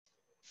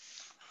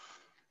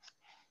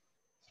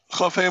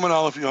Chaf Hey and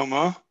Aleph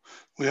Yoma,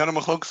 we had a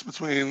machlokes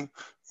between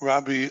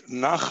Rabbi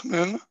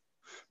Nachman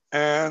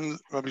and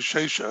Rabbi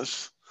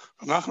Sheshes.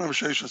 Nachman and Rabbi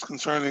Sheshes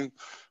concerning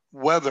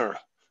whether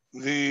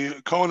the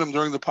Kohanim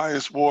during the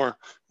pious wore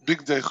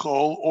Big Day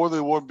Chol or they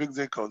wore Big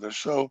Day Kodesh.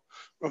 So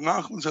Rabbi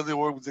Nachman said they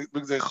wore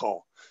Big Day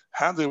Chol.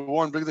 Had they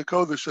worn Big Day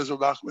Kodesh, says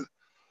Rabbi Nachman,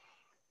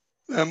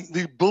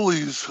 the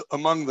bullies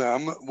among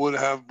them would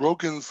have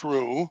broken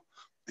through,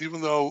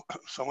 even though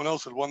someone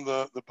else had won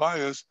the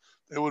pious,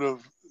 they would have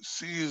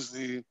seized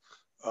the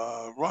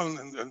run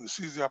and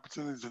seized the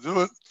opportunity to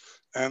do it,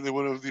 and they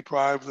would have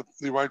deprived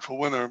the rightful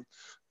winner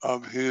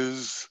of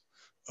his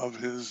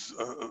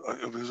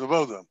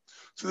avoda.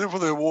 So therefore,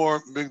 they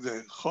wore Big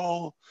Day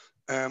Chol,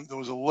 and there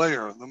was a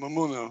layer, the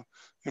mamuna,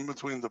 in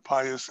between the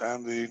pious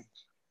and the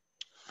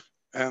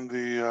doing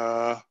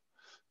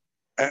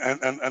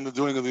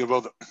of the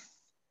avoda.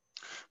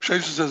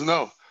 Shesha says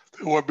no,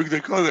 they wore Big Day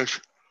Kodesh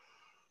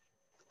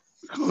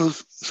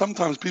because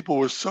sometimes people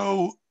were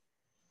so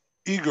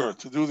eager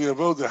to do the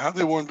avoda. Had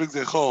they worn Big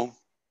Day Chol,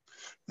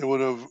 they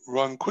would have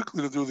run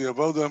quickly to do the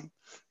avoda,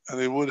 and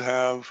they would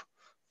have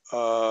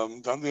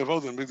done the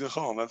avoda in Big Day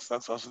Chol.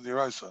 That's also the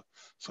Raisa.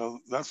 So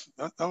that's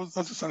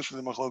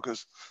essentially the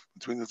machlokas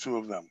between the two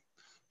of them.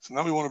 So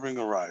now we want to bring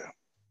a raya.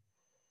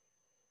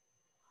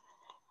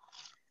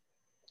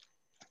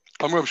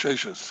 I'm Rav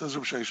Sheshes. Says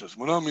Rav Sheshes.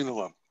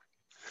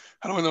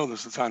 How do I know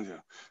this? It's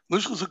Tanya.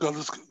 Lishchus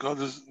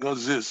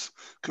Gazis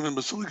came in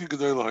Basilika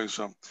Gedela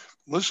Haisam.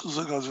 Lishchus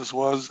Gazis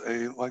was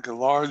like a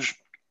large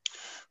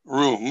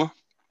room,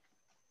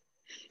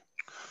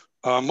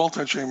 a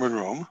multi-chambered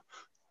room,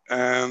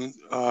 and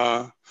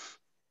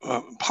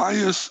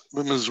pious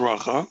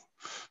b'mizracha,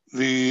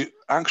 the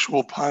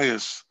actual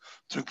pious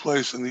took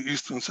place in the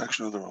eastern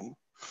section of the room.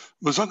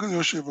 B'zaken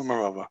Yoshev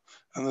b'marava,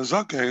 and the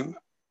zaken,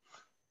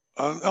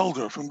 an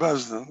elder from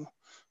Bezdin,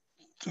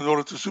 in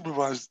order to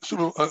supervise,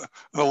 an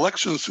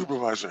election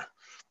supervisor,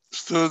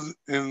 sat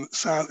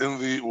in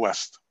the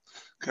west.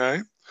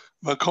 Okay,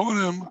 but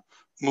Kohanim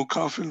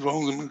mukafin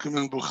v'olim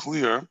kamin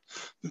buchlir.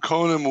 The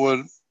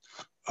Kohanim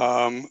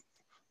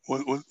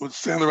would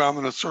stand around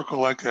in a circle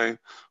like a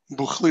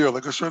buchlir,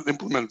 like a certain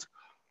implement.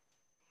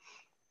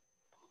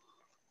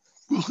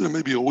 Buchlir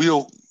may be a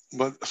wheel,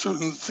 but a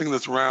certain thing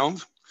that's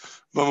round.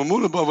 They took the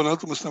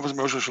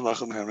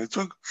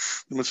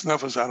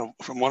mitznefes out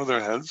from one of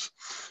their heads.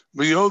 And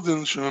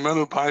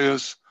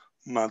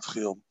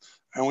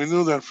we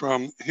knew that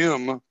from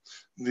him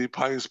the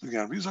pious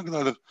began. If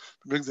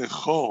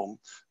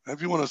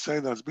you want to say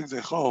that it's Big Day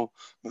Chol,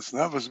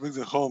 mitznefes Big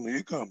Day Chol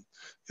meikam,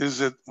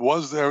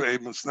 was there a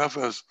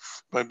mitznefes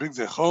by Big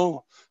Day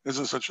Chol? Is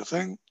there such a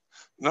thing?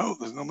 No,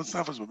 there's no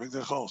mitznefes by Big Day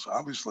Chol. So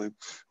obviously it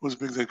was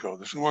Big Day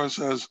Kodesh. The Gemara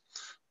says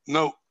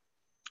no.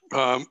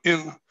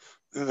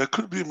 There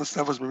could be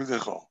mitznefes by Big Day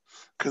Chol.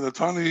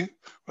 Kedatani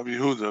Rabbi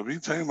Yehuda,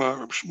 V'itema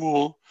Rabbi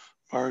Shmuel,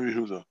 Rabbi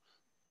Yehuda.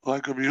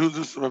 Like Rabbi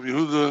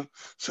Yehuda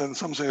said, and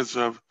some say it's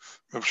Rabbi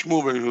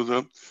Shmuel Rabbi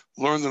Yehuda,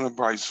 learned in a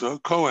brisa,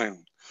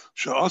 Kohen,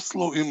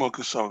 she'aslo imo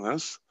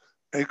kesones,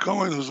 a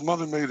Kohen whose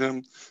mother made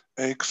him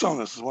a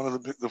ksones, is one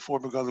of the four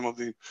begadim of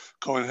the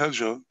Kohen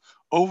Hedja,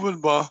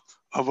 ovid ba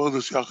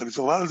avodas yachid. He's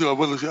allowed to do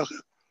avodas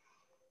yachid,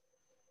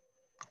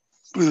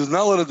 but he's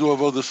not allowed to do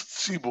avodas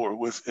tzibur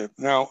with it.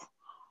 Now,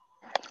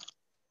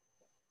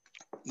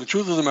 the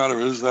truth of the matter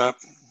is that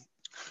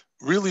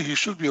really he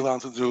should be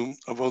allowed to do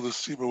avodas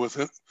tzibur with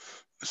it.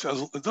 It says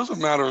it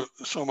doesn't matter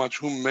so much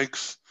who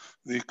makes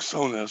the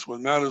ksones. What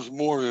matters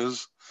more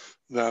is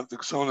that the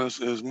ksones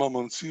is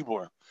mamon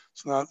tzibur.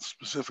 It's not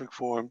specific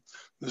for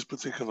this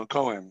particular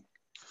Kohen.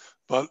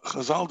 But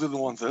Chazal didn't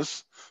want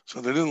this,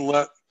 so they didn't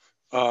let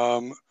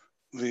the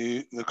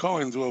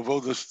Kohen do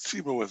avodas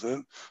tzibur with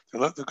it. They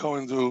let the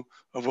Kohen do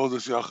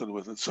avodas yachid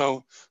with it.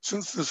 So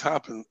since this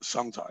happened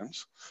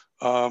sometimes,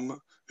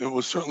 it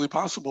was certainly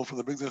possible for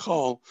the Big Day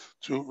Chol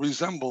to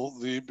resemble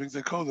the Big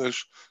Day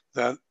Kodesh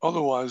that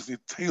otherwise the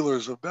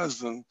tailors of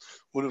Bezdin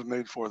would have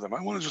made for them.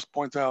 I want to just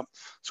point out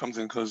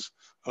something because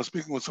I was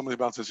speaking with somebody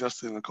about this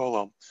yesterday in the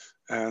Kollel,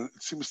 and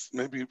it seems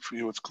maybe for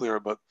you it's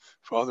clear, but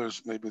for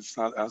others maybe it's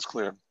not as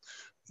clear,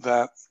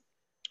 that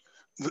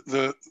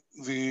the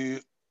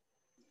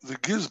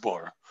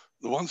Gizbar,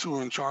 the ones who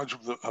were in charge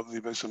of the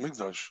Beis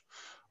HaMikdash,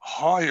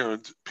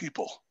 hired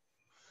people.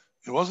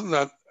 It wasn't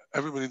that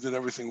everybody did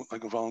everything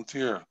like a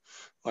volunteer,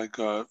 like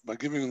by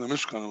giving them the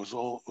Mishkan, it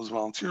was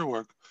volunteer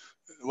work.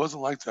 It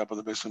wasn't like that by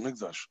the Beis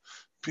HaMikdash.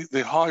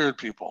 They hired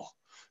people.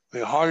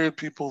 They hired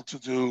people to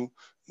do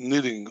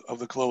knitting of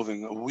the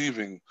clothing, of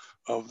weaving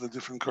of the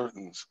different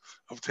curtains,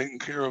 of taking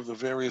care of the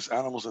various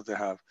animals that they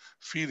have,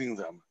 feeding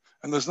them.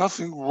 And there's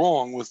nothing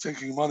wrong with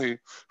taking money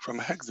from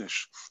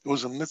Hegdish. It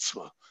was a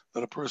mitzvah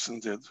that a person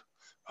did.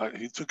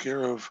 He took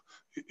care of,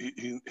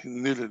 he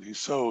knitted, he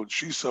sewed,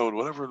 she sewed,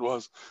 whatever it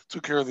was,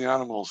 took care of the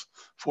animals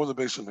for the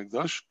Beis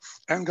HaMikdash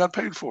and got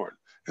paid for it.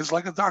 It's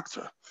like a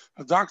doctor.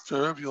 A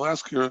doctor, if you'll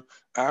ask your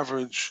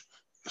average,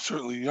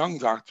 certainly young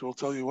doctor, will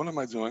tell you, what am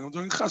I doing? I'm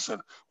doing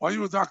chesed. Why are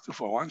you a doctor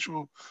for? Why aren't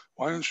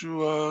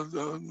you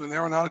an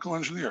aeronautical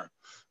engineer?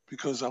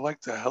 because I like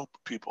to help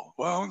people.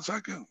 Well, 1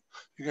 second,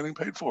 you're getting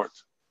paid for it.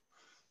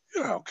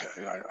 Yeah,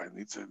 okay, I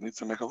need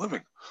to make a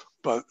living,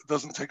 but it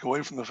doesn't take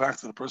away from the fact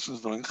that the person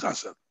is doing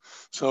chesed.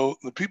 So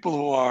the people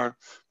who are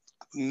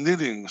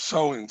knitting,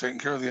 sewing, taking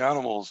care of the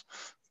animals,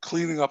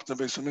 cleaning up the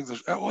Beis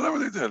Hamikdash, whatever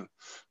they did,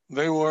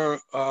 they were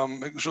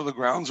making sure the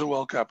grounds are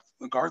well kept,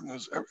 the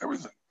gardeners,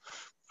 everything.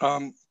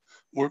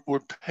 Were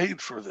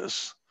paid for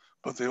this,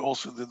 but they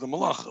also did the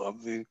malacha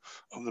of the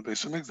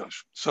Beis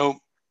Hamikdash.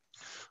 So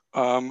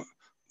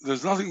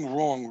there's nothing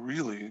wrong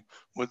really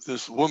with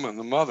this woman,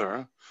 the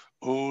mother,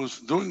 who's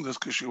doing this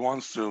because she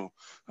wants to,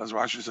 as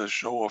Rashi says,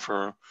 show off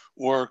her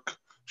work.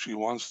 She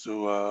wants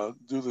to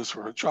do this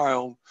for her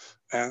child,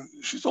 and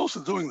she's also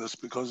doing this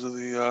because of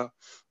the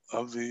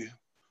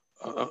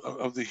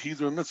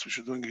Hidra mitzvah.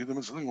 She's doing Hidra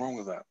mitzvah. Nothing wrong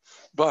with that,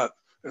 but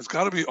it's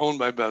got to be owned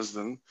by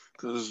Bezdin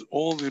because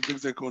all the big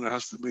dekuna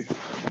has to be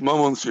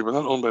Mamon Sibor,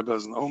 not owned by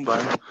Bezdin, owned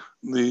by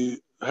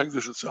the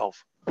Hegdish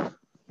itself.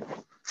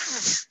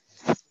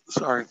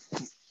 Sorry,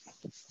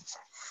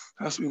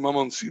 has to be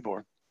Mamon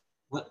Sibor.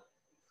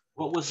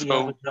 What was the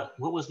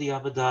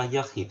Avodah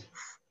Yachid?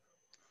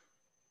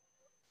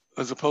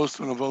 As opposed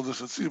to an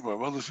Avodas Tzibor,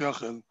 Avodas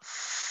Yachid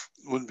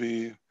would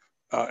be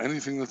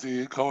anything that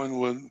the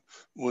Kohen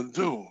would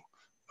do.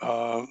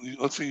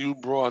 Let's say you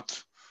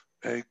brought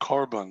a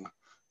carbon.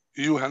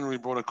 You, Henry,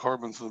 brought a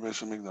carbon to the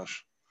Beis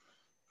Hamikdash.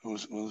 It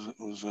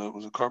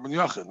was a carbon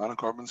Yachid, not a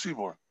carbon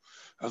Sibor,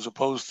 as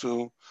opposed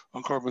to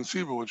a carbon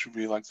Sibor, which would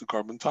be like the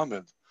carbon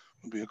Tamid,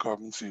 would be a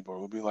carbon Sibor,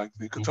 would be like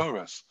the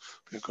Ketores,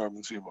 be a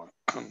carbon Sibor.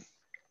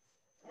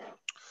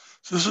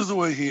 So this is the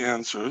way he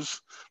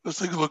answers. Let's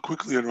take a look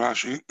quickly at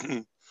Rashi.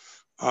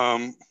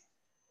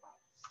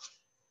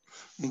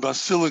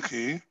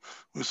 Basiliki,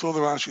 we saw the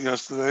Rashi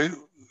yesterday,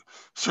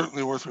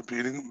 certainly worth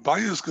repeating.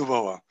 Bayis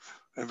Gavoa,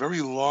 a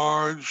very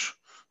large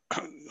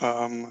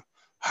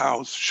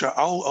house,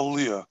 Sha'al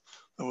Aliyah,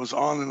 that was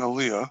on an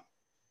Aliyah.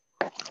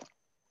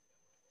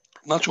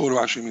 Not sure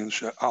what Rashi means,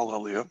 Sha'al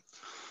Aliyah.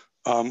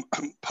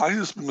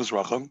 Payis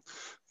B'Mizrachim,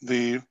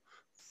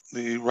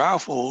 the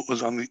raffle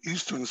was on the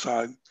eastern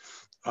side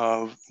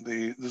of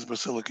this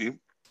basiliki.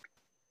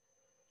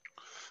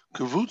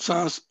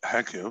 Kavutzas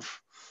Hekiv,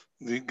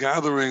 the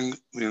gathering,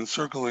 the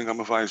encircling of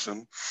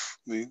Mephisim,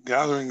 the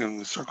gathering in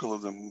the circle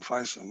of the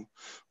Mephisim,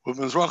 with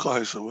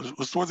Mizracha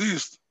was toward the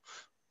east.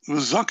 It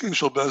was Zakin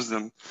Shel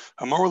Bezdin,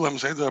 Hamorlem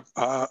Seder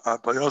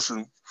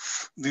Payasin,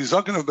 the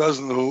Zakin of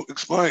Bezdin who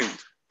explained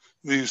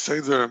the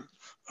Seder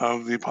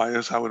of the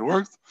Payas, how it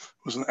worked,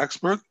 was an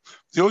expert.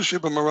 Yoshib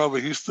Marava,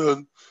 he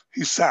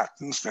sat,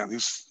 didn't stand, he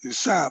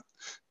sat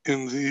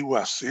in the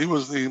west. He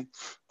was the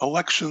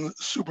election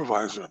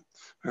supervisor,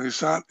 and he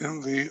sat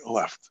in the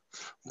left.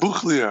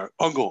 Buchlier,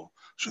 Ugl,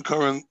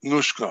 Shekaran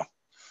Nushka.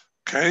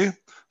 Okay?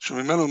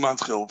 Shemimenu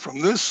Matchil.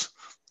 From this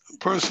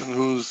person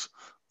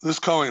this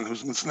Kohen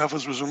whose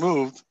mitznefes was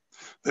removed,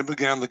 they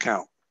began the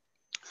count.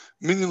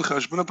 Minyan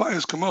Cheshbon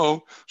Apayas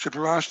Kamo,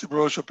 Shepirashti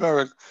Barosh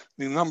Perek,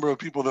 the number of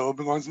people that were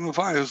going to the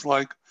Apayas,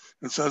 like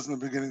it says in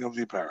the beginning of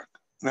the Perek.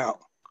 Now,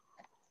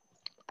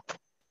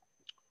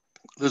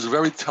 there's a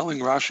very telling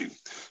Rashi.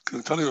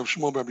 Can tell you of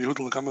Shmuel Bar Yehuda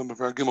L'Kamim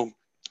B'Perek Gimel.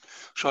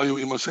 Shayu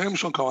Imosem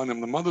Shal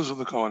Kohanim, the mothers of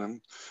the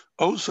Kohanim,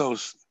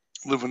 Osos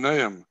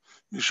Livaneim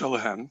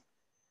Mishalahen,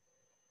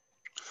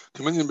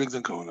 Kaminyan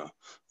Bigdan Kohana,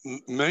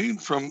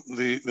 made from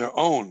their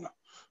own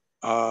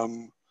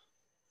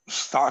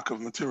stock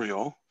of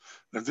material,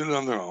 they did it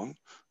on their own,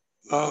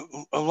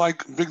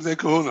 like Big Day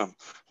Kahuna,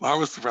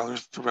 Laris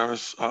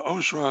Tavaris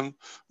Oshran,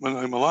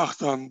 Menay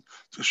Malachtan,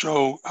 to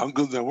show how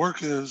good their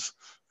work is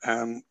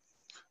and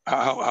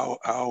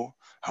how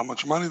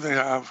much money they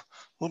have,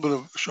 a little bit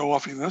of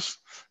show-offiness,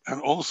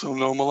 and also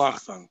no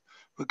Malachtan,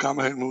 the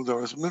Kamahet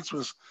Mudaris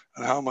mitzvahs,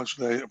 and how much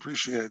they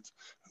appreciate.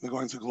 They're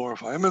going to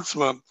glorify a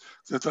mitzvah.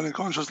 They're turning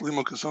conscious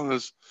limo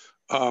kasonas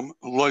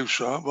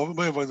loivsha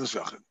v'avabayavaydas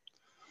yachid.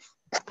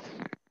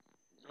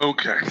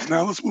 Okay,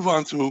 now let's move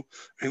on to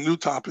a new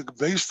topic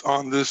based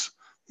on this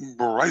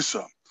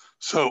Baraisa.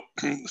 So,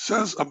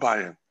 says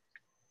Abaye,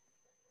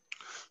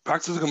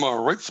 back to the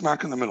Gemara, right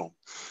smack in the middle.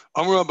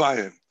 Amar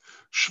Abaye,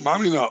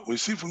 Shmamina, we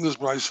see from this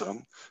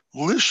Baraisa,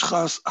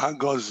 Lishchas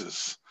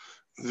Hagazis.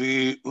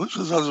 The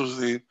Lishchas Hagazis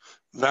was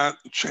that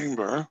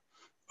chamber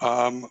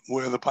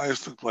where the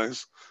pious took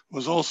place,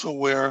 was also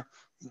where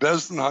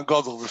Bezdin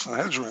Hagadol, the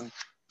Sanhedrin,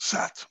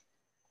 sat.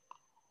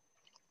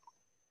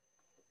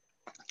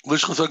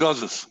 Lishchas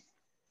Hagazis.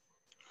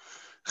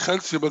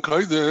 Chetzi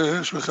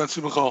b'kodesh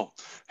v'chetzi b'chol.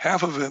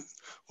 Half of it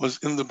was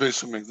in the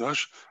Beis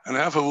Hamikdash, and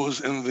half of it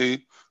was in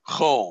the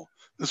Chol.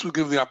 This would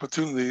give the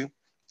opportunity,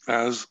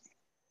 as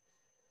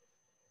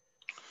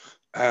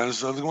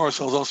the Gemara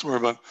tells elsewhere,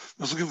 but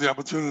this will give the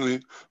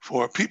opportunity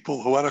for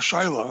people who had a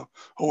shaila,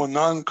 who were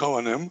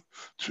non-Kohanim,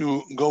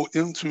 to go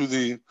into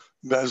the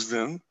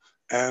Bezdin,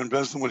 and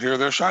Bezdin would hear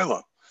their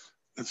shaila.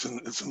 It's in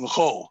the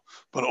Chol.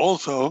 But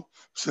also,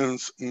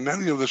 since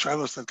many of the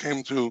shailas that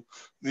came to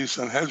the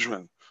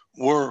Sanhedrin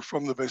were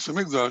from the Beis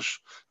Hamikdash,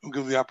 it will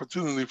give the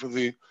opportunity for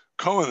the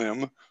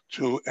Kohanim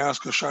to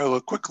ask a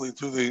shaila quickly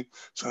to the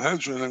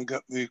Sanhedrin and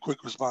get the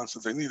quick response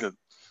that they needed.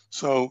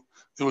 So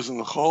it was in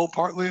the Chol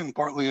partly and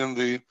partly in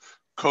the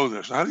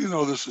Kodesh. Now, how do you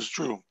know this is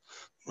true?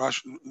 Abai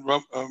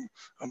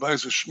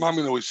says,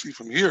 Shmamina, we see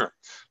from here,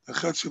 the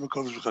Chetzi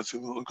b'Kodesh v'Chetzi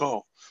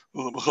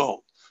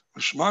b'Chol.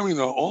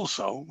 Shmamina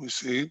also, we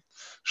see,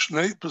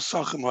 Shnei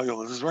Pesachim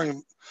Hayol. This is very,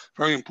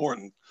 very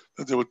important,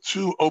 that there were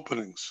two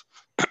openings.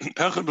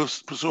 Echad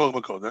Pesuach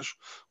b'Kodesh.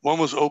 One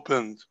was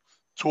opened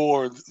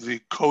toward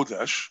the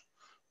Kodesh,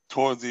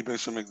 toward the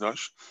Beis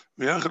HaMikdash.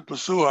 V'echad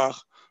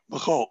Pesuach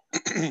b'Chol.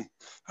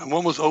 And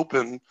one was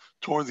open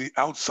toward the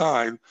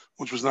outside,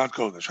 which was not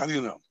Kodesh. How do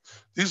you know?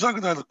 These are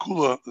the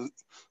Kula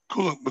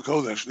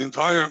b'Kodesh, the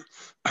entire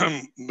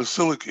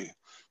basilica,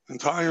 the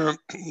entire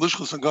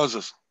Lishchas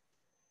HaGazas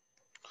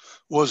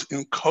was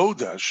in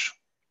Kodesh.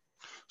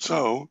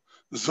 So,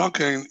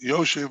 Zaken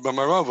Yoshev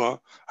B'Marava,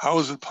 how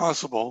is it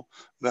possible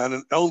that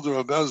an elder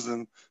of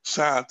Bezdin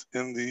sat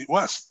in the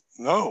west?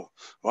 No.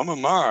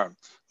 V'amamar,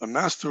 the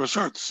master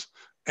asserts,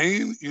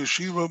 Ein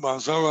Yeshiva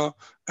B'Azara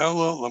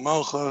Ella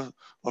L'Malcha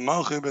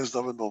Beis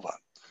David Bilvad.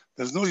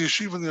 There's no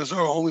yeshiva in the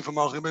Azara, only for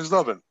Malchi Beis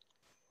David.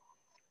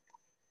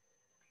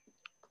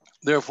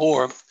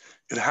 Therefore,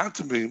 it had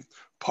to be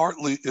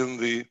partly in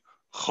the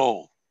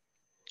Chol.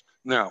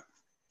 Now,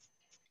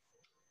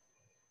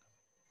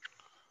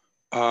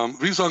 you want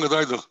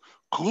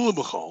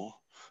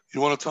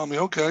to tell me,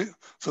 okay,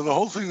 so the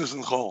whole thing is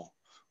in Chol.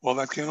 Well,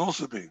 that can't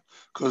also be,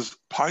 because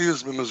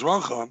Payas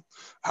b'Mizracha,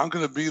 how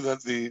can it be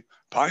that the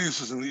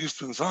Payas is in the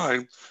eastern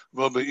side,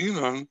 but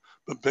Be'inon,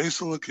 but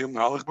Beisel Lakim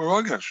Nalech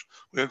Baragesh?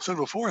 We had said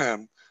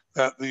beforehand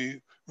that the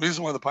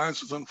reason why the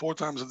Payas is done 4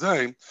 times a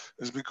day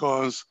is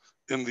because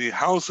in the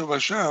house of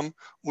Hashem,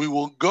 we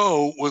will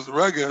go with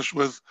Regesh,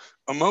 with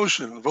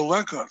emotion,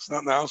 Veleka. It's not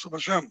in the house of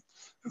Hashem.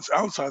 It's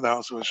outside the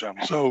house of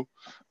Hashem. So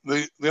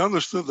they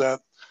understood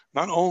that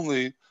not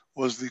only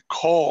was the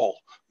call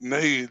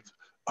made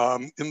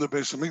in the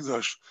Beis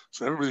HaMikdash,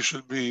 so everybody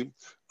should be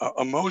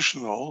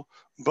emotional,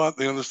 but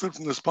they understood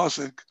from this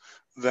pasuk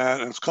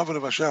that it's covenant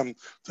of Hashem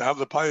to have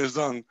the payas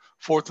done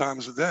 4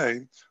 times a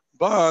day,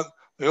 but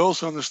they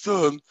also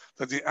understood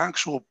that the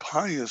actual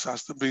payas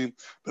has to be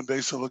the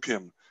Beis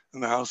Elokim, in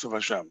the house of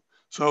Hashem.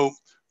 So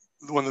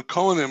when the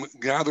Kohanim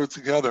gathered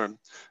together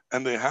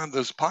and they had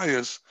this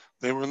payas,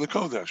 they were in the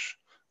Kodesh,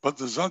 but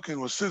the Zaken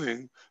was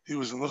sitting, he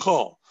was in the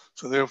Chol.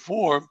 So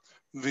therefore,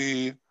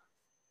 the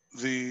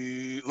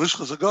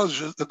Lishchas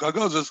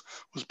HaGazas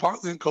was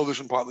partly in Kodesh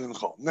and partly in the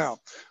Chol. Now,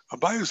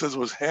 Abaye says it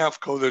was half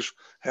Kodesh,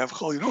 half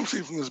Chol. You don't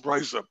see from this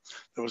brisa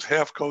there was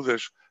half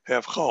Kodesh,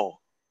 half Chol.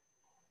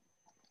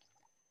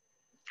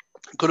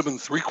 It could have been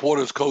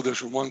 3/4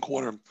 Kodesh and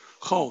 1/4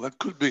 Chol. That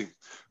could be.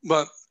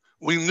 But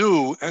we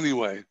knew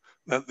anyway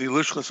that the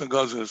Lishchas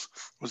HaGazas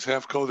was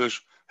half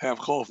Kodesh, half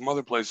Chol from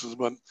other places,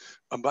 but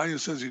Abaye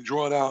says he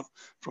drew it out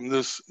from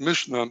this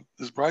Mishnah,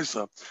 this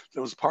brisa,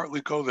 that was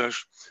partly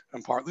Kodesh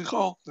and partly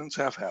Chol, then it's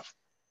half-half.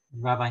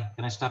 Rabbi,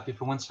 can I stop you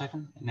for 1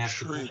 second and ask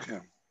Sure, you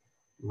can.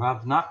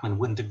 Rav Nachman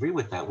wouldn't agree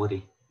with that, would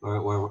he?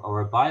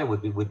 Or Abaye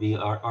would be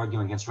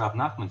arguing against Rav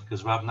Nachman,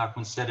 because Rav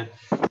Nachman said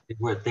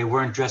they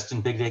weren't dressed in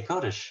Big Day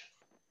Kodesh.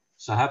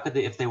 So how could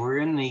they, if they were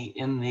in the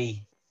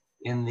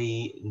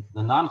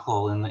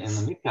non-Chol, in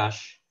the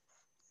Mikdash,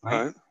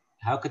 right?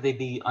 How could they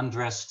be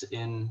undressed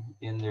in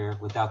their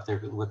without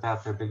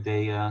their Big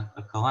Day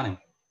Kohanim?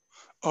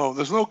 Oh,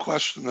 there's no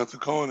question that the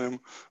Kohanim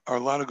are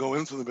allowed to go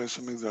into the Beis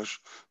HaMikdash,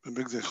 the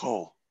Big Day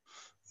Chol.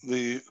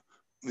 They're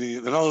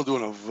not allowed to do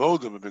an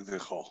avodah, the Big Day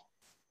Chol.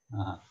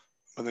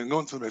 But they can go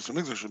into the Beis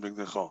HaMikdash, the Big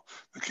Day Chol.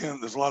 They can't.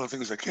 There's a lot of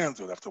things they can't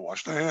do. They have to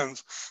wash their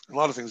hands. There's a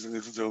lot of things they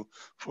need to do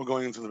before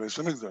going into the Beis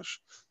HaMikdash.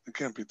 They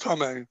can't be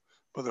tamei,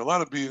 but they're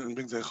allowed to be in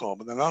Big Day Chol.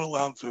 But they're not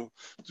allowed to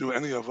do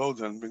any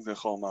avodah in Big Day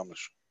Chol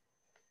mamish.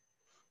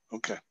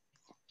 Okay.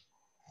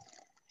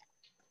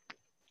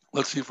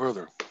 Let's see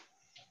further.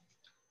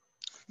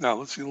 Now,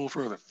 let's see a little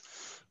further.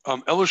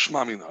 Elish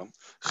Mamina,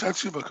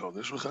 Chetzi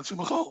b'Kodesh, v'Chetzi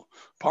b'Chol.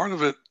 Part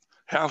of it,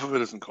 half of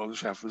it is in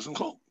Kodesh, half of it is in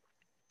Chol.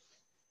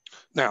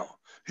 Now,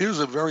 here's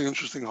a very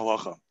interesting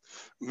halacha.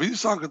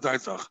 V'Yisag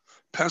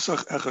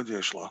Pesach echad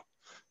yeshla.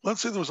 Let's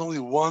say there was only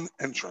one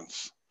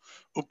entrance.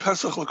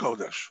 Pesach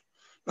l'Kodesh.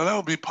 Now, that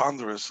would be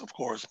ponderous, of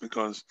course,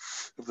 because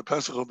if the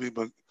Pesach will be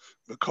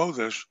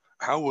b'Kodesh,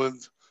 how would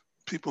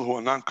people who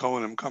are not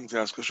Kohanim come to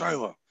ask a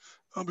shayla?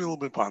 That'll be a little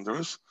bit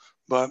ponderous,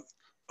 but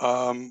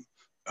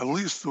at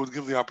least it would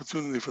give the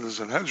opportunity for the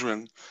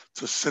Sanhedrin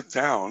to sit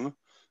down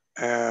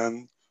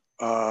and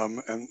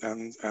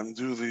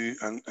do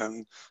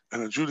and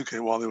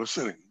adjudicate while they were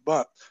sitting.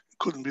 But it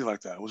couldn't be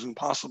like that. It was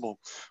impossible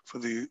for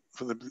the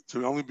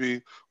to only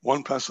be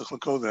one Pesach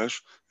LaKodesh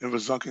if a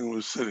Zaken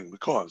was sitting,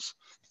 because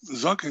the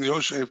Zaken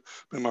Yoshev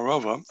ben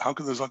Marava, how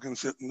could the Zaken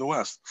sit in the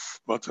west?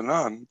 But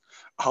Tanan,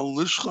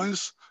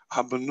 Halishchos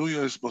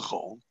Habanuyos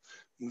B'chol,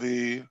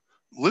 the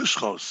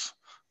Lishchos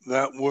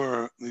that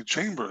were the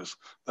chambers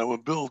that were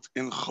built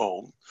in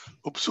Chol,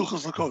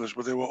 Upsuchas LaKodesh,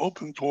 but they were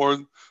open toward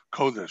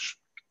Kodesh,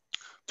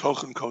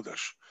 Tochen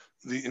Kodesh.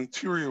 The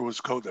interior was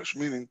Kodesh,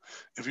 meaning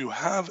if you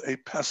have a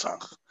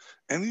Pesach,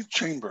 any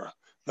chamber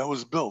that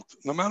was built,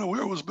 no matter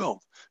where it was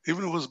built,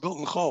 even if it was built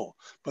in Chol,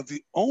 but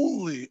the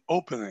only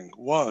opening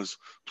was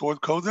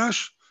toward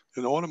Kodesh,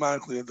 it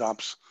automatically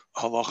adopts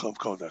a halacha of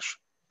Kodesh.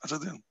 That's a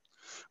din.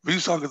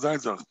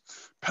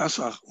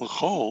 Pesach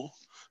l'chol,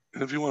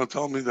 and if you want to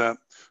tell me that,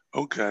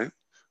 okay,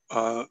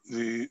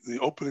 the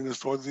opening is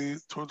toward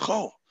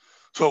Chol.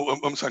 So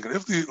one second.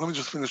 Let me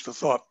just finish the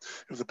thought.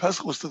 If the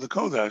Pesach was to the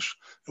Kodesh,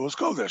 it was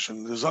Kodesh,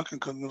 and the Zakin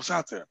couldn't have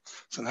sat there.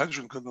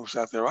 Sanhedrin couldn't have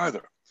sat there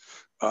either.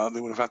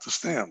 They would have had to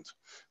stand,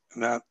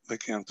 and that they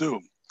can't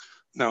do.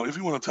 Now, if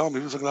you want to tell me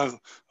this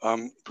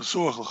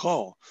Pesuach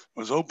l'chol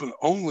was open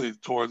only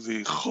toward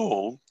the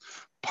Chol,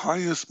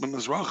 pious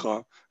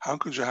b'mizracha, how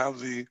could you have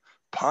the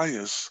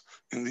pious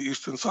in the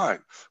eastern side?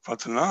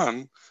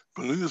 Fatanan,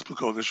 b'nuyas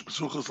b'kodesh,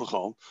 Pesuchas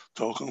l'chol,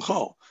 tochen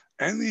chol.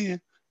 Any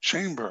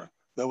chamber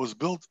that was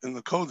built in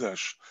the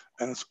Kodesh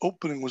and its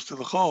opening was to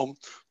the Chol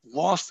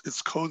lost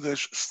its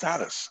Kodesh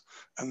status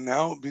and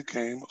now it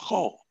became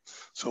Chol.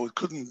 So it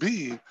couldn't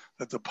be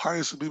that the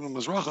pious would be in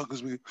Mizracha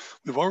because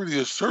we've already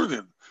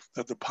asserted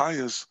that the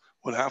pious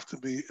would have to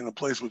be in a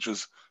place which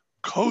is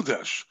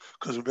Kodesh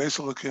because of Beis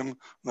Elokim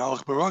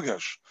Nalach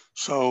Baragesh.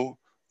 So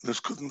this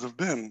couldn't have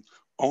been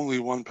only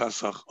one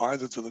Pesach,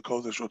 either to the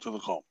Kodesh or to the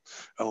Chol.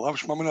 Elav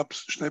shmamina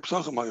shnei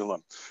Pesachim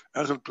hayolam.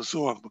 Echad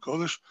Pesuach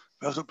b'Kodesh,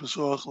 echad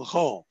Pesuach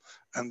l'Chol.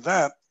 And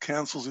that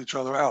cancels each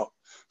other out.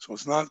 So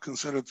it's not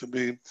considered to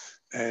be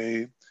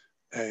an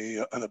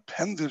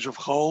appendage of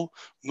Chol,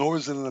 nor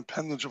is it an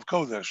appendage of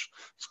Kodesh.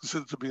 It's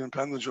considered to be an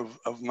appendage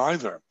of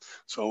neither.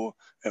 So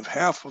if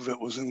half of it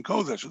was in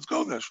Kodesh, it's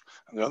Kodesh,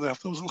 and the other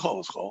half that was in Chol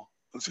is Chol.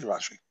 Let's see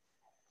Rashi.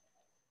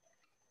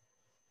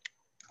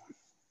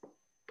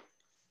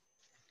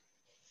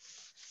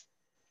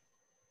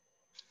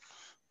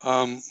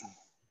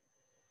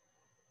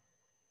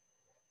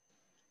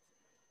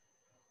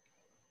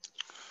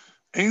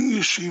 Ein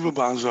Yeshiva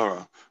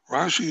Ba'azara.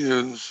 Rashi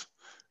is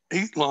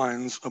 8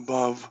 lines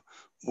above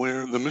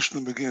where the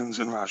Mishnah begins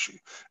in Rashi.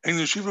 Ein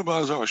Yeshiva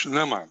Ba'azara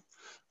Shenemar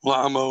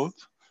La'amod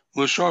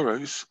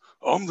L'Shares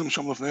Omdim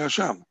Shem L'fnei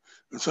Hashem.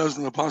 It says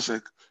in the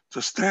pasuk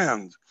to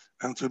stand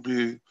and to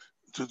do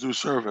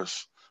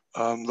service.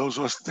 Those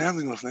who are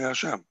standing L'fnei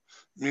Hashem,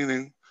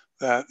 meaning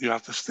that you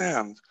have to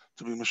stand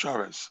to be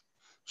Mishares.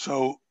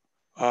 So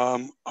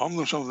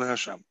Omdim Shem L'fnei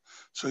Hashem.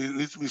 So you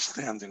need to be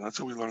standing. That's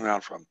what we learn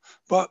out from.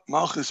 But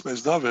Malchus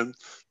Beis David,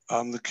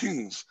 the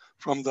kings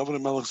from David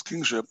and Melech's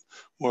kingship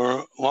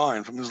were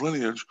line from his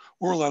lineage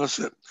were allowed to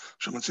sit.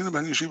 Shematzina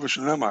ben Yeshiva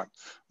shenemar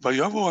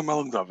Vayavo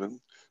HaMelech David,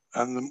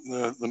 and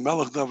the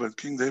Melech David,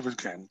 King David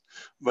came.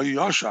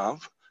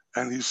 Vayashav,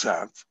 and he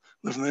sat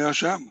Lifnei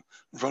Hashem,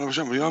 in front of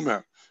Hashem.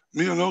 Vayomer,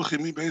 Mi Anochi,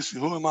 Mi Beisi,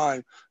 who am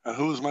I, and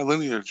who is my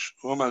lineage?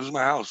 Who am I? Who's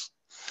my house?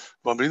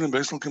 V'abin and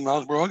Beis Elokim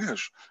Nalach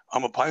B'Rogesh.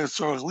 I'm a pious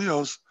tzarech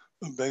lios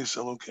in Beis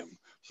Elokim.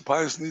 The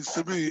pious needs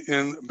to be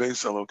in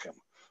Beis Elokim.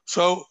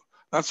 So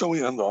that's how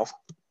we end off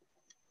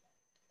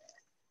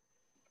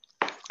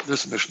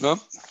this Mishnah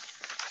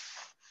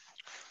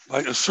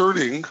by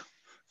asserting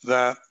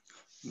that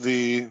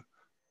the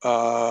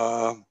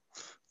Lishchas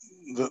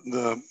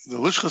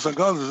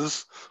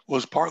HaGadol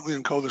was partly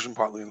in Kodesh and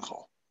partly in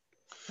Chol.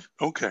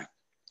 Okay.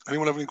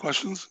 Anyone have any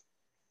questions?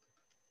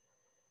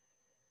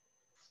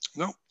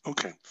 No?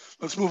 Okay.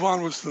 Let's move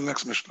onwards to the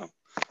next Mishnah.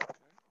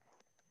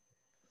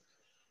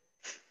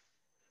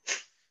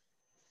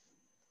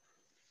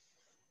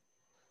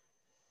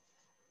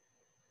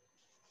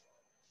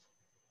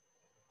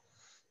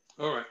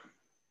 All right.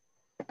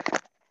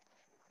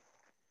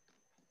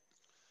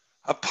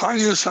 A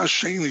pious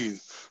Hasheni,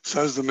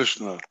 says the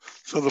Mishnah.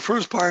 So the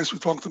first pious we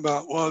talked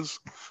about was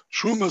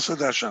Truma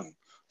Sedeshan.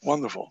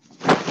 Wonderful.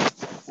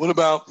 What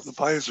about the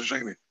pious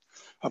Hasheni?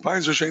 A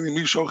pious Hasheni,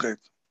 mi shochet,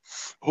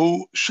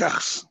 who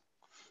shechs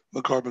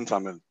the carbon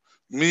tamid,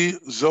 mi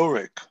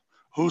zorek,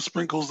 who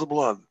sprinkles the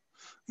blood,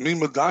 mi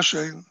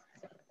madashe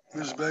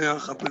mizbeach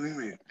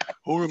hapanimi,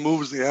 who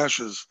removes the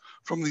ashes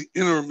from the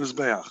inner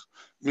mizbeach,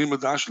 mi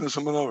madashnes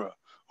menorah,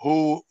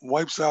 who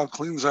wipes out,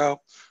 cleans out,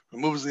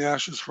 removes the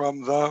ashes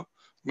from the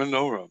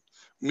menorah,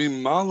 mi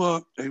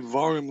mala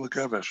evarim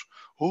lekevesh,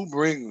 who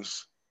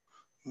brings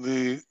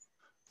the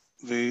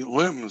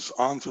limbs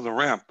onto the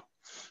ramp.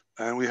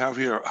 And we have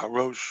here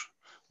harosh,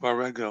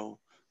 varegel,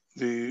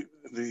 the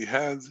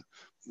head,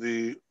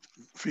 the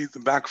feet, the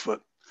back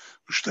foot.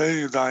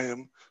 Shtei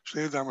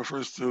yadayim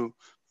refers to,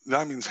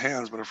 that means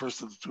hands, but refers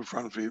to the 2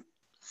 front feet.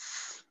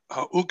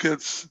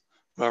 Uketz,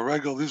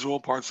 varegel, these are all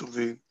parts of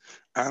the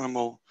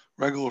animal.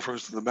 Regel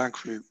refers to the back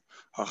feet.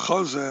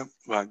 Hachaze,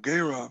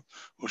 vagera,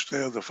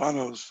 ushtei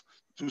defanos,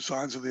 2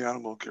 sides of the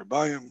animal.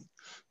 Kirbayim,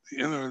 the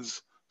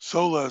innards.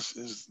 Solas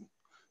is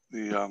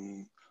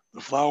the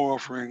flower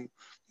offering.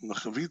 And the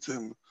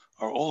chavitim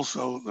are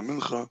also the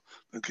mincha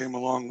that came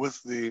along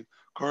with the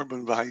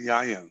korban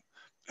v'hayayin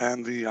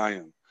and the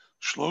yayin.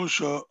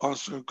 Shlosha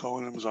asur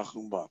kohanim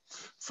zachum ba.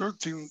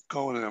 13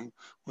 kohanim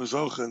were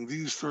zocha in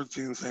these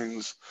 13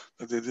 things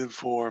that they did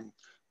for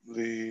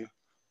the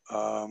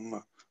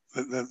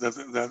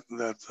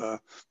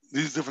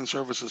these different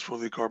services for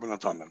the korban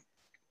atamim.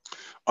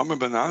 Amar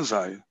ben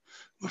Azai,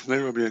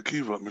 Lefnei Rabbi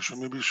Akiva,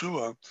 Mishum Rabbi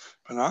Yeshua.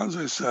 Ben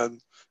Azai said,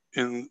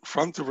 in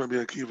front of Rabbi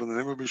Akiva, in the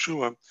name of Rabbi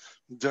Yeshua,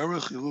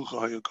 Derech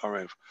Yilucha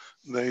Hayukarev.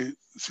 They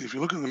see, if you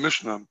look in the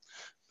Mishnah,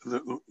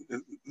 the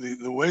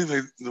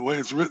way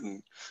it's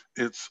written,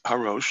 it's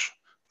Harosh,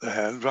 the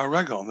head,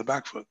 Varegel, on the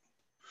back foot,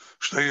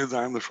 Shtei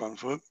Yadayim, the front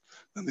foot,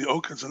 and the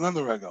Oket's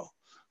another regel.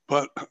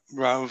 But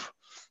Rabbi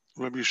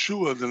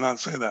Yeshua did not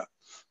say that.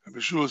 Rabbi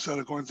Yeshua said,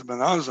 according to Ben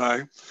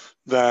Azai,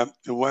 that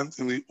it went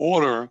in the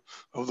order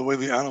of the way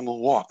the animal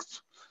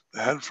walked.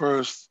 The head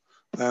first,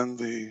 then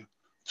the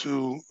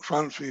two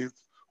front feet,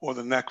 or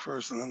the neck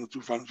first, and then the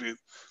two front feet,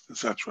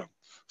 etc.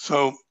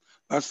 So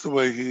that's the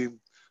way he,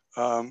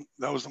 that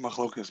was the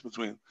machlokes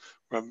between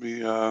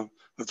the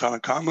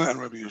Tanakama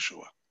and Rabbi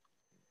Yeshua.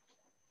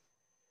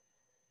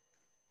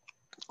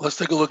 Let's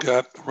take a look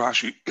at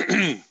Rashi.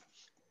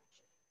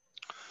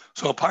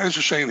 So Payas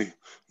Sheni,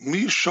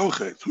 Mi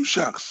Shochet, who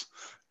shechs,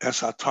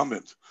 Es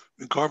HaTamid,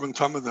 the carbon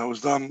tamid that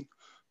was done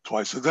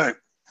twice a day.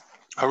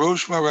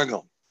 Harosh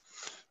Varegel.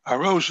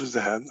 Harosh is the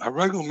head.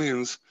 Haregel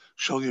means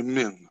Shel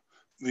Yamin,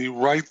 the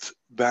right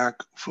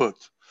back foot.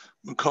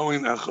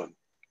 M'kohen Echad.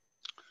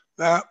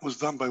 That was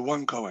done by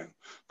one Kohen.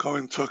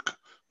 Kohen took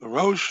the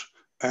Rosh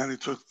and he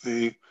took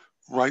the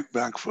right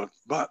back foot.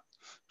 But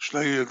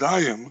Shnei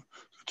Yadayim,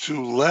 the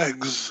two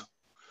legs,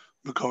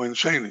 M'kohen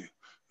Sheni,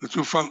 the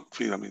two front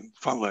feet,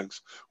 front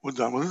legs, were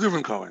done with a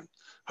different Kohen.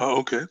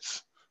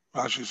 Ha'oketz,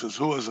 Rashi says,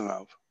 who was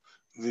enough?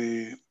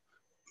 The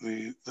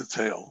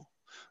tail.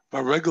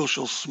 Varegel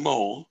shel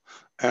smol,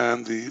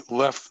 and the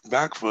left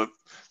back foot,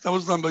 that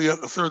was done by yet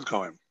a third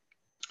Kohen.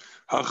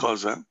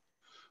 Ha'chazeh,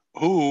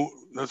 who,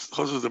 that's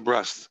chazeh the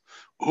breast.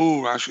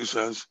 Who, Rashi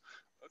says,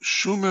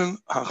 shumen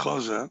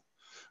ha'chazeh,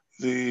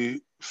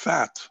 the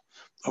fat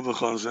of the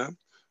chazeh,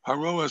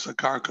 haroes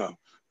akarka,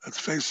 that's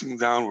facing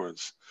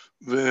downwards.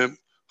 The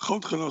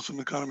chot chanos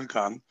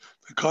mikan,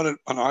 they cut it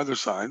on either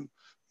side,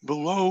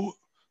 below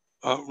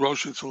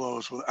rosh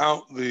tzilos,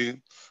 without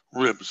the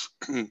ribs.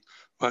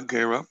 But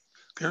Gera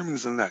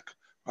means the neck.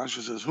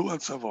 Rashi says, who at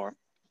savar?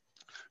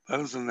 That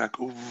is the neck.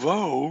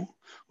 Uvo,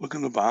 look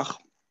in the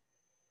Bach.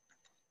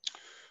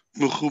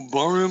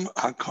 Mechubarim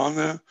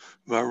hakane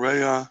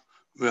vareya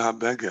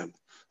v'habeged.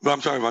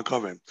 I'm sorry,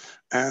 v'hakoven.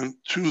 And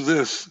to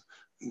this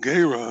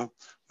Gera,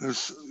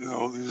 this,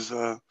 these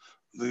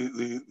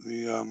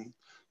the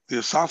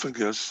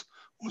esophagus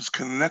was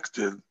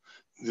connected.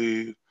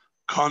 The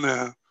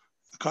kane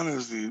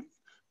is the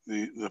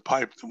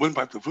pipe, the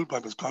windpipe, the food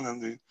pipe is kane,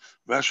 and the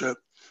veshet,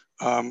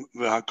 the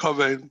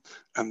hakoved,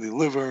 and the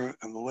liver,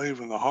 and the lave,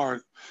 and the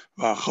heart,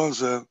 the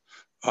chazeh,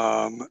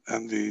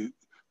 and the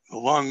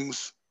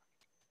lungs,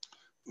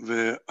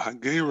 the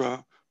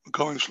hagera, the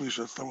kohen shlisha.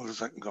 Let's start with the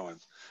second kohen.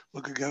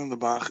 Look again in the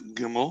Bach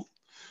Gimel.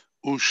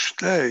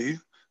 Ushtei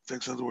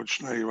takes out the word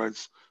shnei. He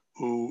writes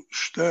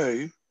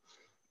ushtei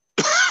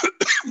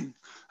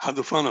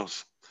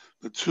hadafanos,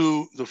 the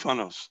two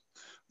defanos.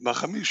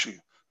 Bachamishi,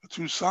 the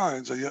two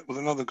sides are yet with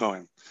another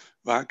kohen.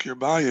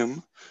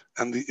 V'hakirbayim,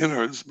 and the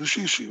innards,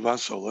 b'shishi,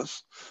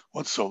 v'asolas.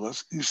 What's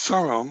solas?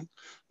 Isaram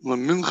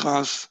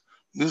leminchas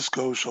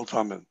nisko shel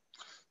tamid.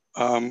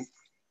 The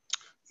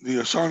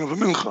asaron of a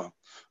mincha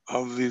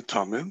of the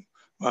tamid,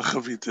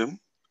 v'chavitim.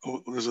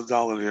 Oh, there's a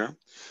dollar here.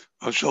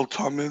 Shel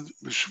tamid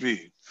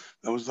b'shvi.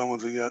 That was done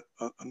with yet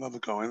another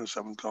kohen, a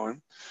seventh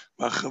kohen.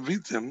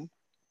 V'chavitim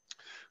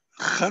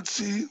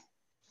chatzi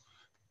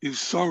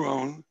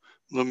isaron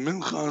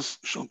leminchas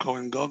shel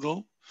kohen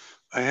gadol.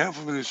 A half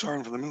of an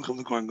isaron for the mincha of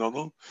the kohen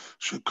gadol.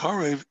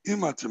 Shekarev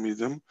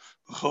imatamidim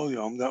b'chol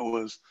yom. That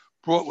was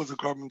brought with the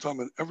carbon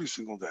tamid every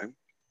single day.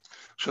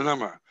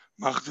 Shenamar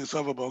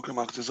machtisav aboker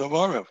machtisav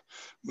arev.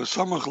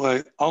 B'samach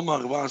le al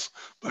machvas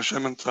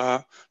b'shem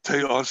ta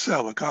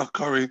te'asel. Lekach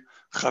kari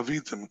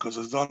chavitim, because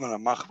it's done on a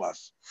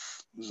machvas.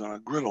 It's on a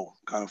griddle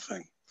kind of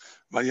thing.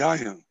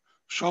 Vayayin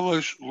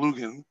shalosh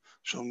lugin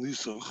shel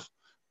nisuch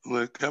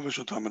lekevesh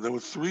hatamid. There were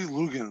 3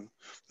 lugin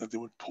that they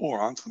would pour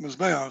onto the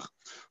mizbeach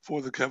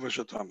for the kevesh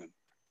hatamid.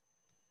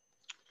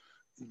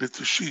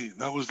 B'tishi,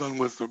 that was done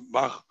with, the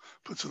Bach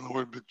puts in the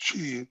word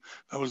b'chi,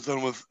 that was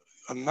done with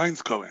a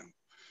 9th kohen.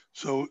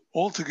 So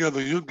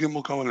altogether, Yud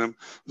Gimel Kohanim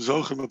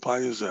Zochem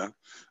B'Payazeh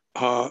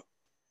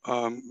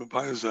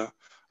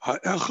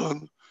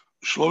Ha'echad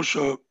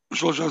Shlosha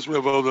Esrei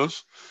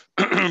Avodos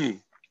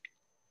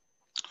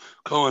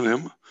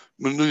Kohanim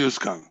Menuyas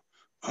Kan.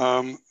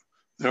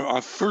 There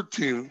are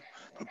 13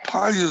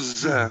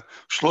 B'Payazeh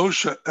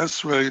Shlosha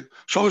Esrei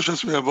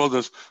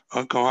Avodos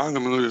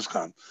Kohanim Menuyas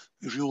Kan.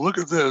 If you look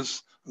at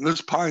this, in this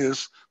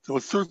pious, there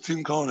were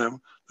 13 Kohanim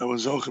that were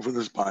Zochem for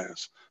this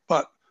pious.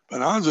 But Ben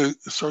Azai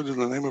asserted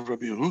the name of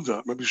Rabbi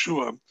Yehuda, Rabbi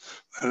Shua,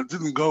 and it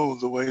didn't go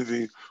the way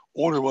the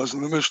order was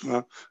in the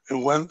Mishnah. It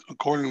went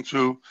according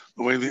to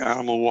the way the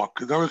animal walked.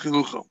 Kedarech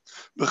Yilucha,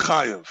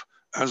 B'chayev,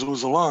 as it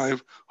was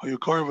alive,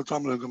 Hayukorev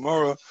Atam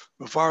Gemarah,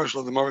 Mefarish,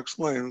 the Gemara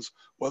explains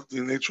what the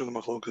nature of the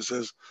machlokas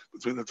is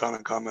between the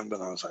Tanakama and Ben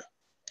Azai.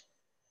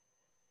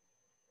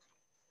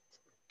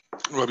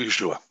 Rabbi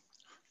Yeshua.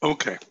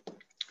 Okay,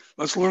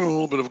 let's learn a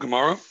little bit of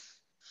Gemara,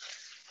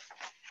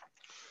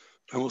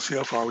 and we'll see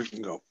how far we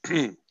can go.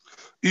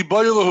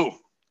 Ibayalahu.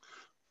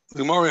 The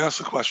Gemara asks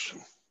a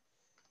question.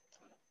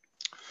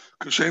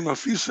 When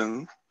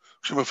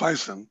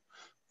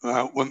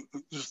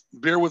just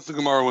bear with the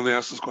Gemara when they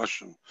ask this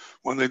question.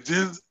 When they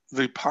did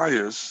the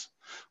pious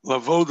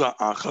lavoda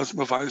achas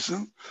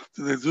mafaisen,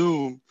 did they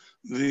do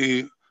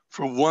the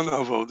for one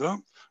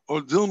avoda,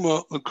 or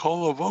dilma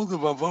l'kol avoda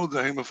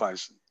v'avoda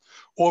hemafaisen,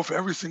 or for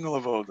every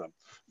single avoda,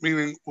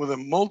 meaning with a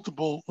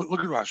multiple. Look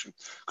at Rashi.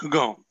 Could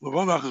go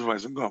lavoda achas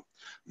mafaisen. Go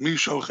mi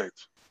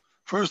shochet.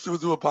 First they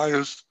would do a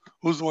pious.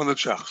 Who's the one that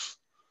shechs?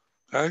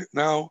 Okay.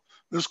 Now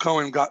this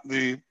Kohen got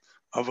the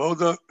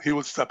avoda. He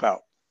would step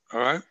out. All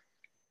right.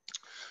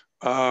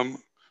 When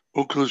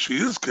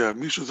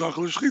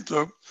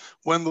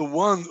the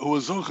one who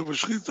was zocher for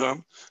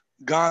shchita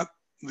got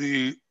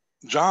the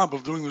job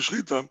of doing the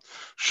shchita,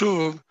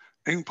 should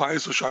ein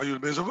pious or shayud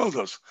beis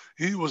avodas.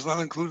 He was not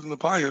included in the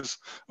pious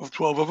of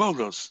 12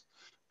 avodas.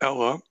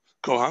 Ella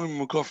kohanim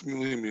mukaf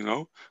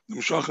milimino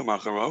nimshachem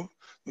acharav.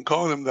 The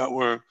kohanim that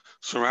were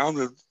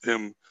surrounded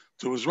him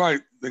to his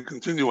right, they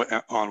continue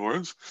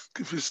onwards.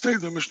 If you stay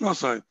there,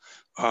 mishnasai.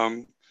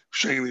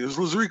 Sheni is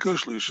Lazrika,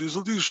 Shlishi is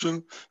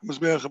Ladishan,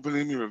 Mizbeach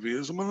Apanimi Ravi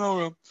is a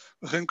menorah.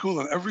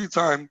 And every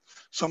time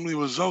somebody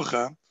was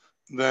Zocha,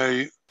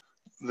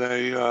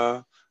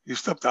 he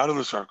stepped out of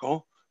the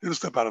circle. He didn't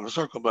step out of the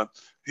circle, but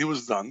he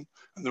was done,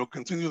 and they would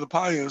continue the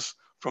pious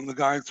from the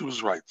guy to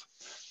his right.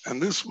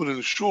 And this would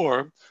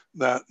ensure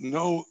that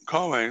no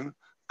Kohen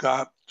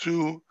got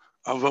 2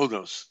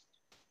 avodos.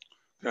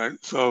 Okay,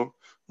 so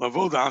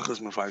Lavoda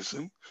Achas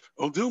Mefaisim,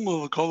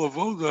 Odilma L'Kol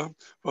Avoda,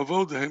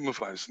 Avoda He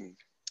Mefaisim.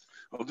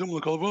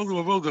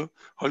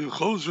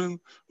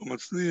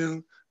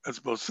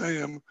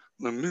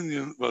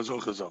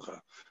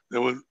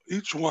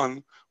 Each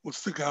one would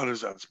stick out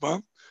his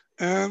etzba,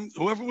 and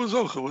whoever was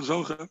zocha was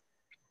zocha.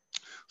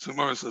 So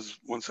Gemara says,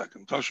 1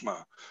 second.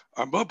 Tashma,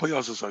 Arba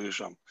payasas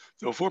hayisham.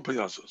 There were 4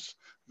 payasas.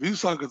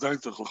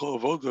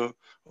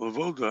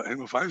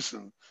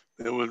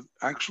 They would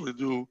actually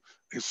do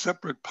a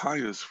separate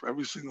payas for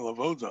every single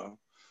avoda.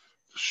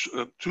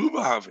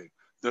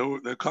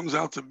 There comes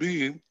out to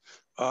be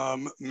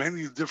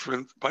many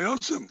different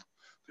payosim.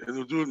 They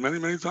will do it many,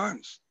 many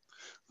times.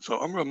 So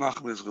Amr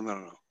Nachman is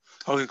no.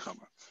 Holy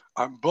Kamar.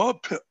 Abba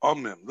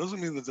Pe'amim doesn't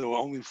mean that there were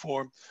only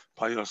 4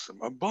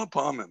 payosim. Abba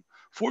Pe'amim,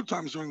 4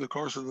 times during the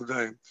course of the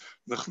day,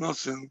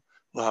 Nechnasin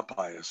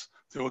lahapayas.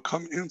 They would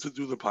come in to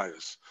do the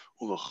payas.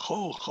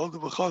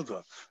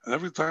 And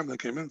every time they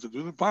came in to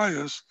do the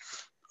payas,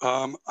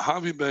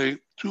 Havi Bey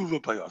Tuva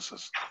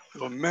payasas.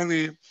 There were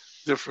many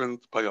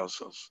different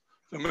payasas.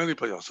 There are many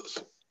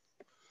payasas.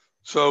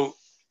 So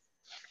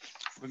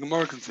the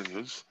Gemara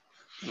continues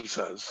and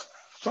says,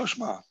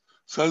 Tashma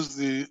says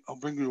I'll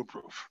bring you a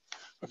proof.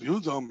 Rabbi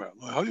Yehuda Omer,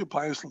 how you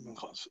pious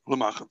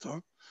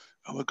l'machata,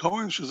 the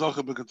Kohen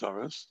shezacha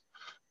b'kataris,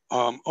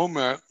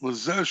 Omer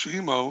l'zeh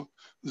she'imo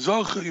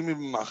zacha imi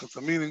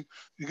b'machata, meaning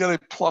you get a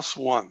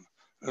 +1,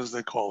 as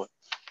they call it.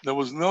 There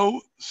was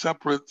no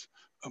separate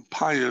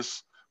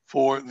pious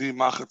for the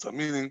machata,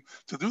 meaning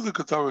to do the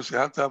kataris, you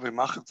had to have a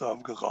machata of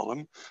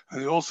gechalim,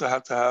 and you also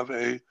had to have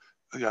the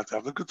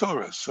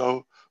kataris.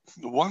 So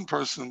one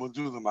person would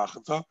do the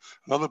machata,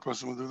 another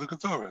person would do the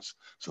kataris.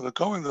 So the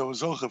Kohen that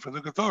was zocha for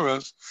the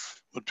kataris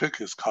would pick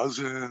his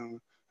cousin,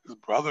 his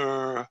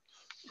brother,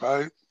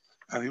 right?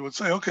 And he would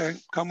say, okay,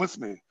 come with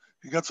me.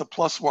 He gets a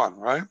 +1,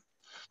 right?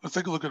 Let's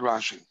take a look at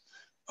Rashi.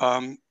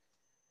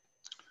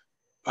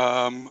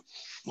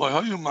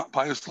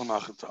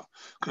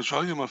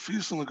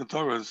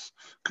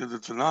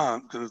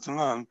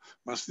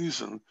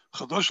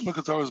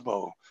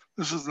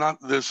 This is not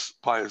this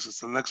pious, it's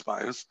the next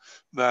pious,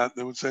 that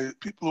they would say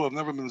people who have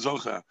never been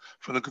zocha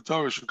for the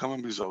Ketara should come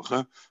and be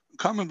zocha,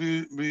 come and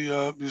be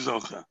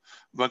zocha.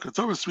 But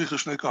Ketara tzricha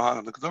shnei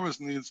kohanim. The Ketara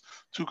needs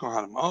 2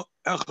 kohanim.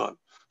 Echad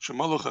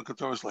shemaluch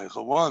HaKetaras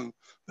leicha, one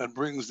that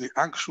brings the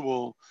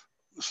actual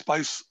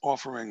spice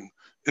offering,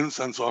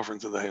 incense offering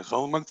to the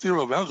Heichal,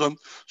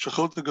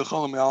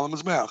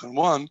 and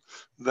one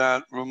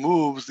that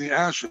removes the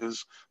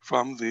ashes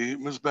from the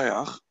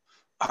Mizbeach,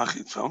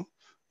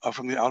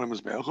 from the outer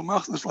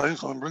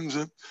Mizbeach, and brings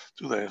it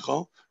to the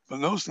Heichal,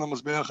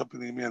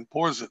 and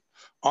pours it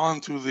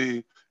onto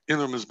the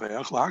inner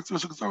Mizbeach.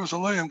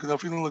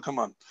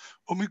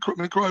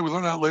 We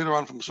learn out later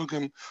on from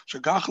Sukkim,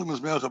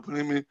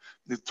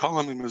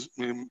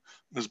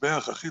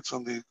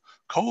 the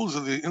coals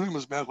of the inner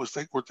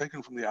Mizbeach were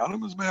taken from the outer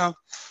Mizbeach.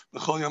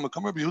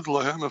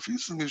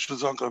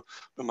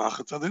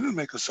 They didn't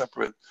make a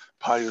separate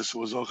pious who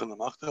was Zocha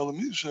Namachta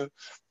Elami.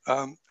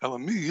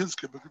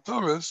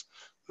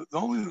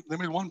 They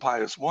made one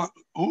pious.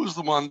 Who is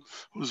the one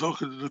who is Zocha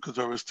to do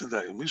Kataris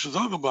today? Misha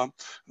Zogaba,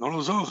 no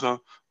Zocha,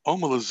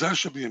 Omal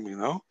Zesha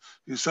Biyamino.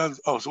 He said,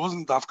 so it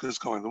wasn't Dafka's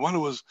Kohen. The one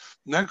who was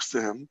next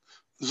to him,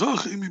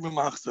 Zoch imi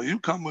b'machta, you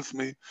come with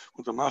me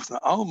with the machta.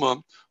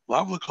 Alma,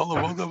 lav l'kol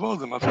avoda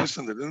avoda. Mafayis,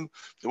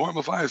 they weren't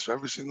mafayis for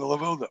every single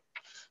avoda.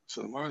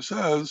 So the Gemara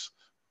says,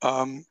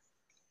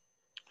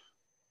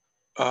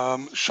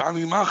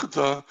 Shani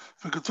Machta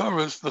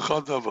Kataris the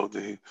Chad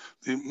Avodah.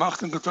 The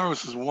Machta and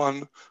Kataris is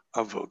one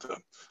avoda.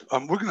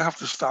 We're going to have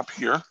to stop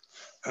here,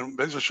 and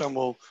Be'ez Hashem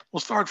we'll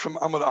start from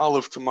Amud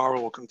Aleph tomorrow.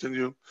 We'll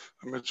continue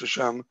Be'ez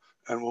Hashem,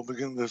 and we'll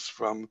begin this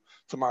from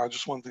tomorrow. I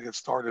just wanted to get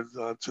started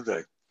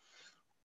today.